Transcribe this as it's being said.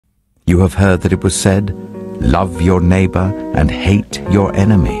You have heard that it was said, 'Love your neighbor and hate your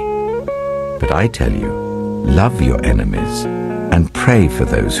enemy.' But I tell you, love your enemies and pray for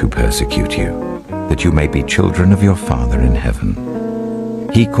those who persecute you, that you may be children of your Father in heaven.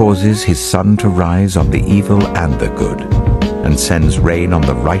 He causes his sun to rise on the evil and the good, and sends rain on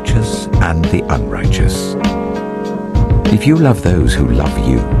the righteous and the unrighteous. If you love those who love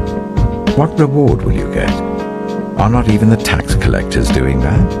you, what reward will you get? Are not even the tax collectors doing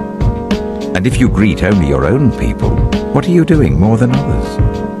that? And if you greet only your own people, what are you doing more than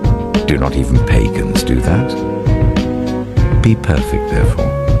others? Do not even pagans do that? Be perfect,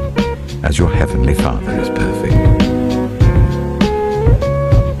 therefore, as your heavenly Father is perfect.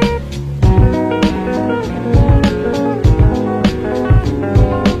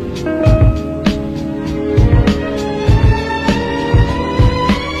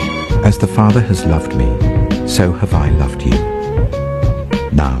 As the Father has loved me, so have I loved you.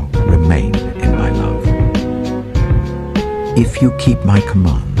 Now remain in my love. If you keep my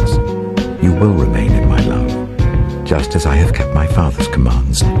commands, you will remain in my love, just as I have kept my Father's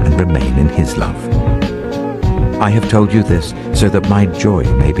commands and remain in his love. I have told you this so that my joy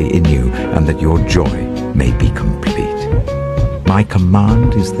may be in you and that your joy may be complete. My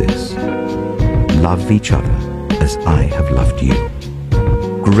command is this: love each other as I have loved you.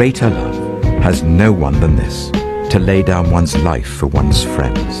 Greater love has no one than this, to lay down one's life for one's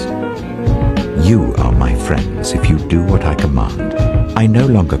friends. You are my friends if you do what I command. I no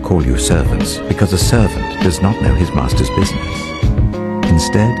longer call you servants, because a servant does not know his master's business.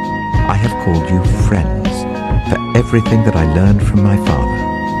 Instead, I have called you friends, for everything that I learned from my Father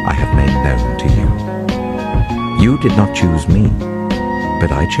I have made known to you. You did not choose me,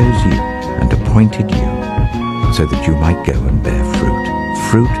 but I chose you and appointed you, so that you might go and bear fruit,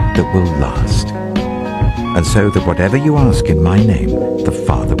 fruit that will last, and so that whatever you ask in my name, the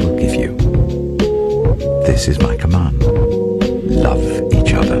Father will give you. This is my command: love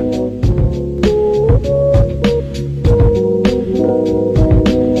each other.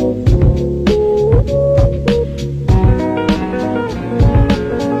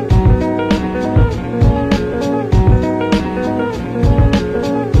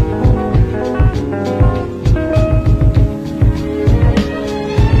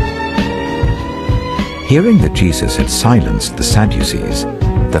 Hearing that Jesus had silenced the Sadducees,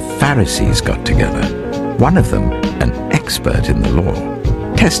 the Pharisees got together. One of them, an expert in the law,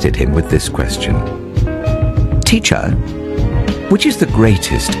 tested him with this question: "Teacher, which is the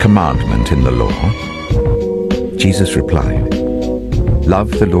greatest commandment in the law?" Jesus replied,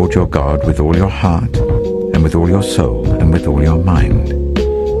 "Love the Lord your God with all your heart, and with all your soul, and with all your mind.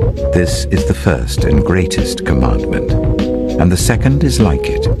 This is the first and greatest commandment, and the second is like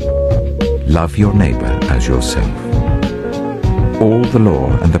it. Love your neighbor as yourself. All the law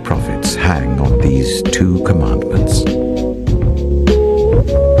and the prophets hang on these two commandments."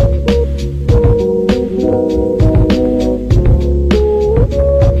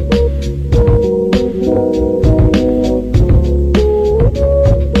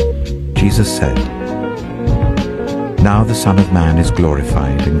 Jesus said, "Now the Son of Man is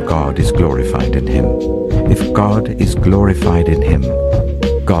glorified, and God is glorified in him. If God is glorified in him,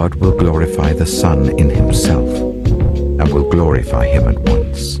 God will glorify the Son in himself, and will glorify him at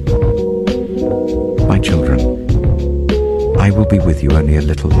once. My children, I will be with you only a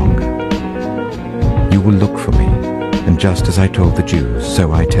little longer. You will look for me, and just as I told the Jews,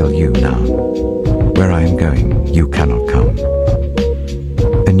 so I tell you now. Where I am going, you cannot come.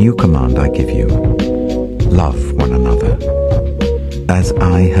 A new command I give you: love one another. As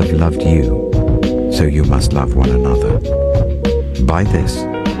I have loved you, so you must love one another. By this,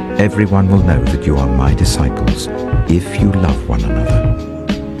 everyone will know that you are my disciples, if you love one another."